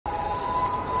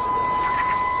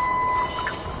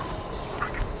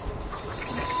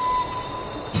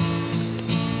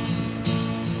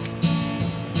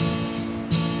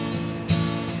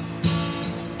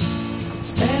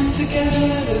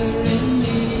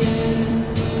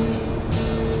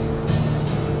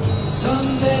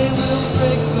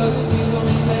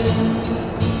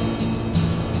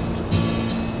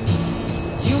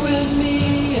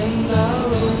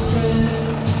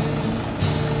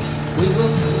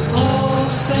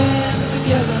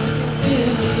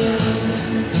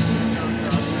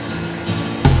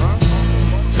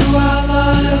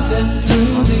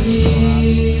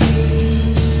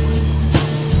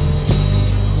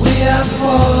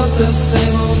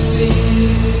same old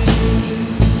fear,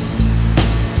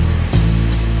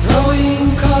 throwing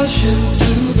caution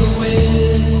to the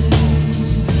wind.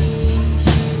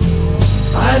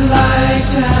 I'd like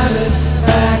to have it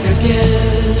back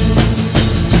again.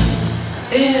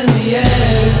 In the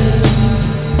end,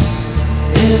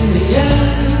 in the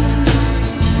end,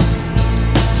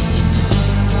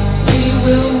 we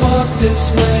will walk this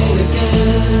way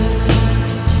again.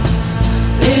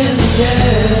 In the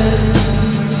end,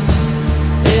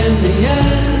 in the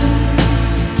end,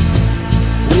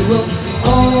 we will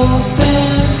all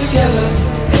stand together.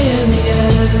 In the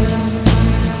end,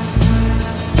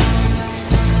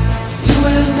 you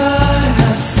and I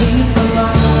have seen the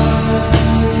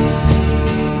light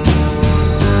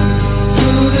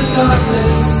through the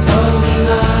darkness of the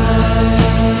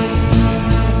night.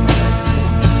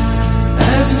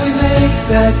 As we make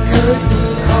that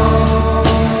curtain call,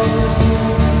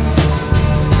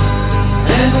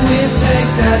 and we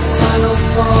take that final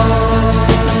fall.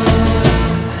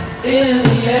 In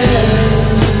the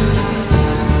end,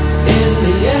 in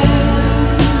the end,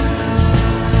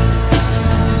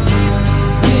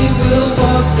 we will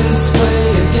walk this way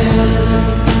again.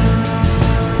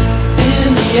 In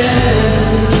the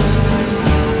end,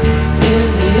 in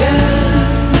the end,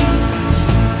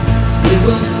 we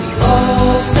will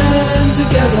all stand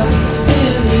together.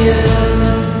 In the end,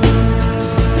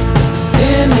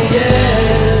 in the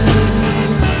end,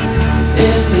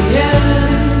 in the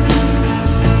end,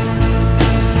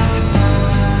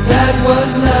 that was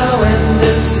now and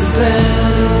this is then.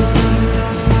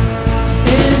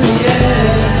 In the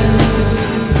end,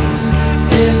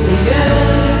 in the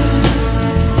end,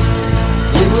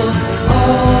 we will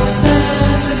all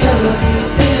stand together.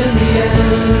 In the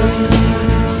end,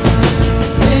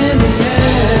 in the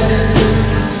end,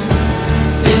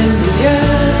 in the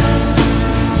end,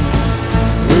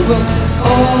 we will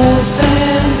all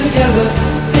stand together.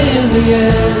 In the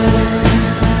end,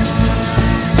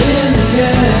 in the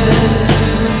end,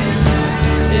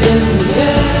 in the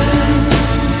end,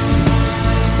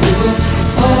 we will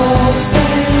all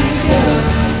stand together.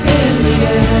 In the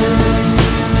end,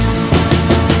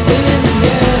 in the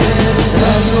end,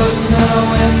 that was now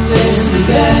and this is the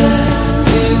end.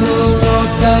 We will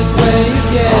walk that way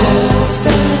again. All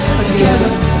stand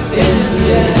together. In the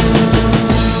end,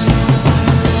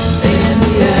 in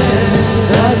the end,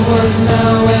 that was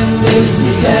now and this is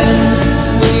the end.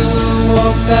 We will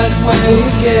walk that way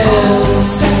again. All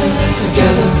stand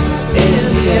together. In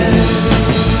the end,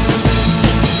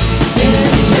 in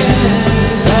the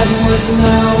end, that was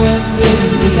now and this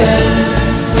is the end.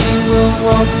 We will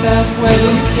walk that way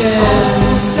again.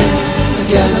 All stand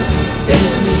together.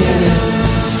 In the end,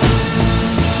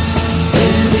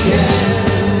 in the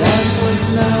end, that was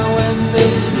now and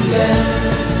this is the end.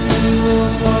 We will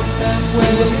walk that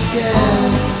way again.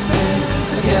 All stand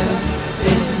together.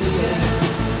 In the end,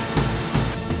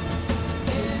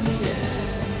 in the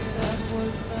end, that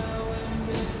was now and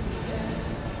this is the end.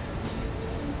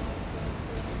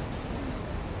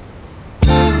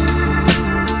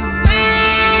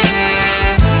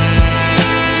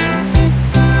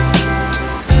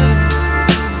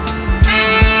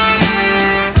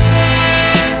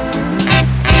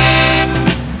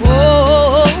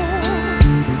 Whoa,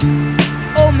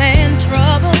 old man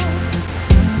trouble,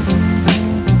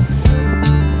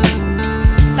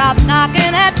 stop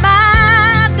knocking at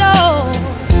my door.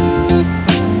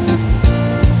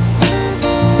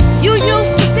 You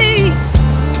used to be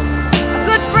a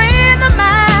good friend of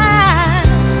mine,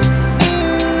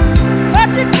 but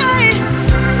you can't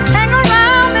hang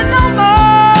around me no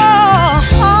more.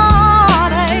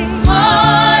 Heartache,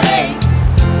 heartache,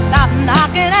 stop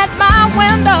knocking at my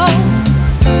window.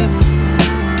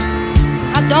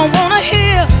 I don't want to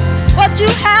hear what you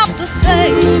have to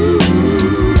say.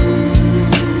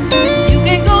 You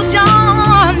can go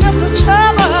join Mr.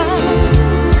 Trouble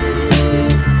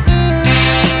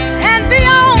and be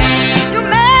on your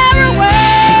merry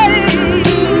way.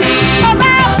 'Cause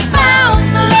I found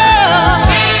the love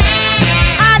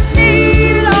I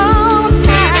needed all the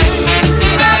time.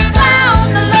 I found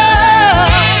the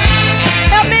love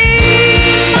help me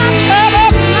ease my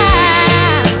troubled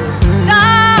mind.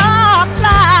 Dark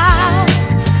clouds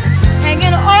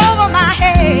hanging over my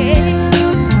head.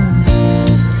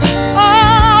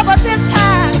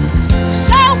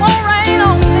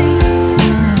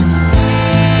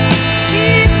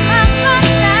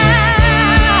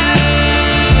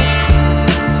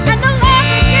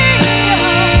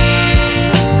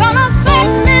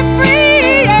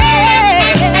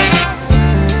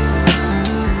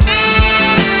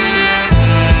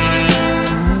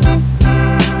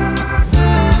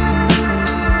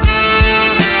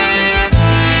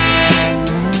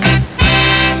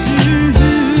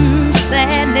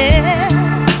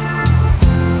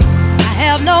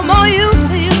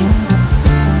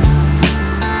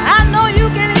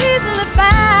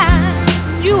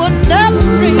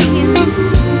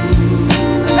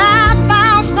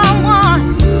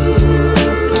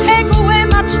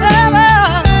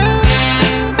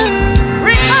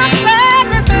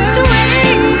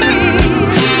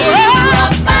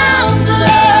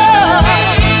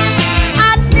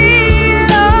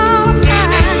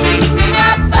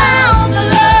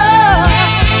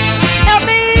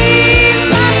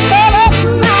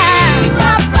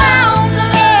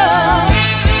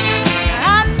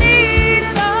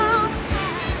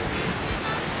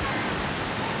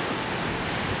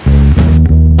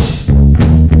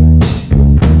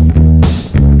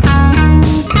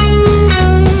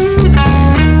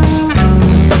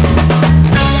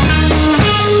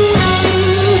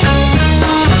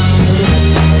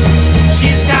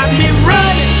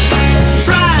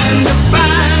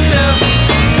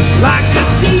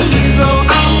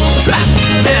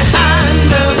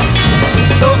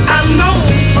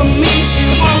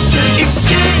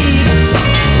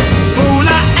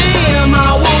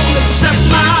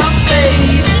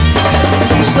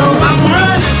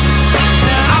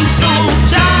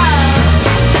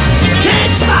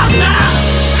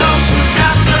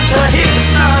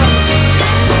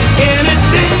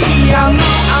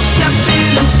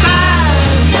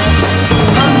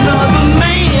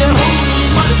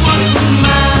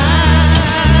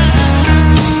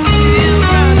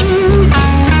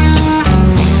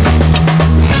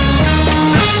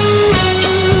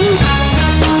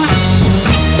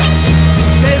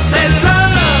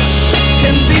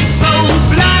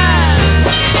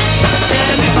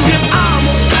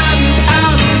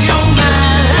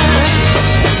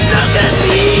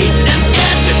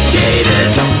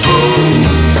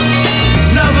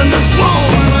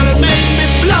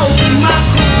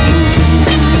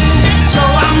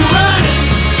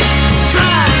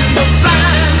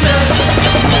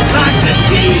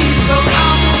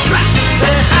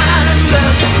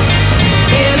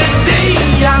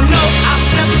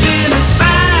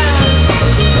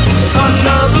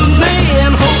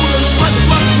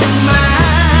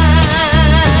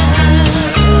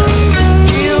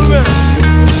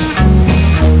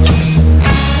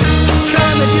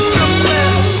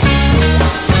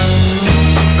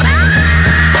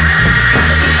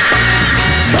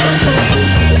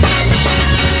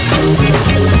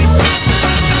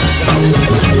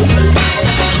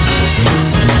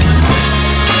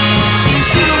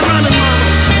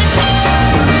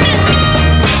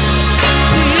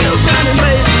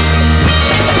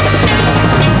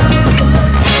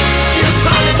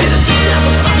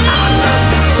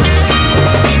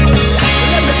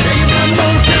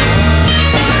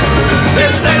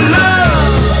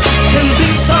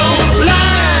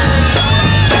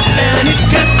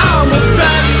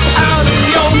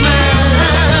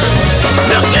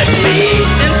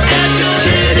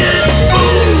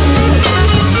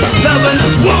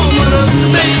 woman to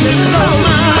make me blow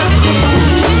my cool.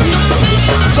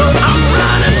 So I'm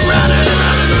running, running,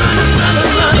 running, running,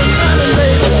 running, running, running,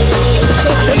 baby.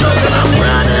 Don't you know that I'm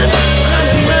running,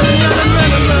 running, running, running,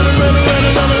 running, running, running,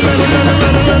 running, running, running,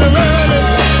 running, running, running.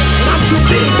 And I'm too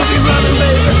big to be running,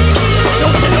 baby.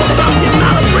 Don't you know that I'm getting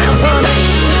out of breath, honey?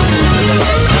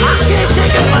 And I can't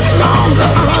take it much longer,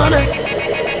 honey.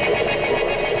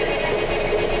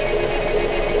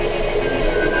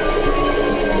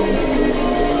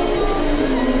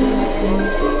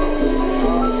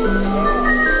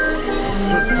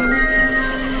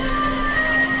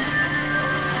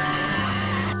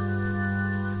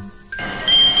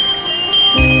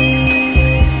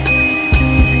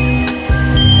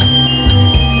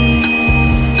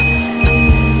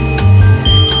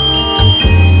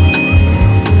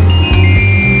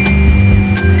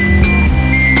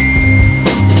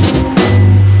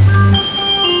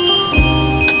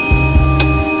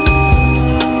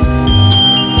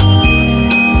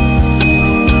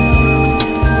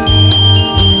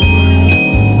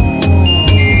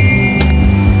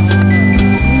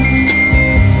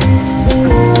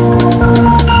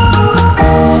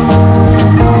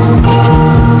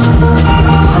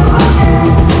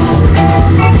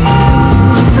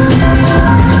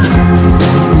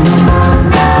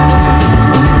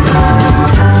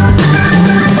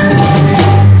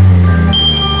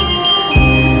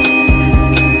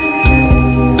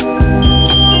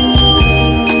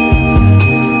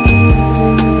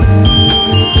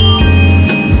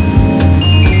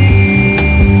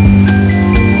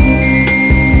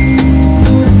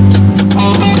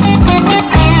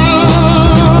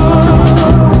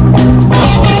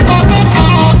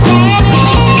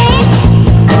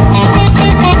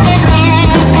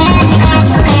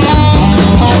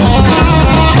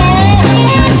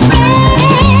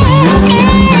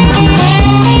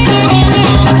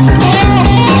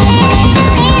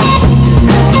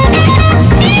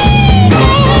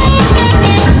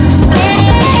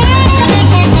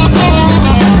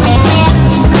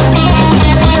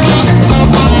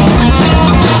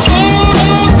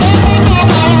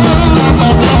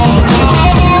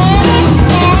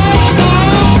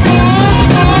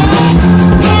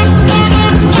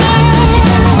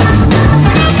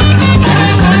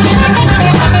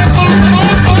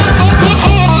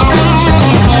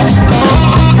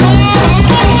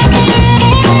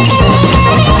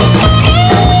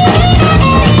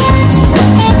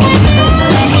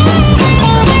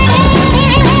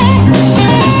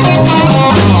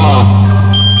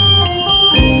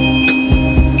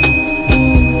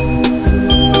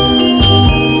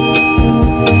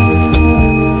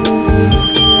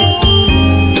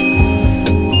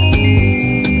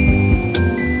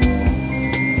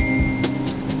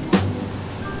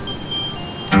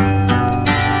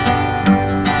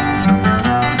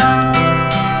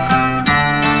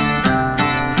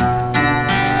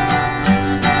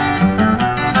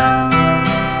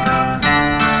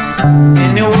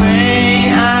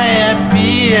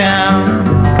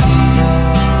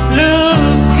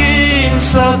 Looking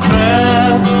so crazy.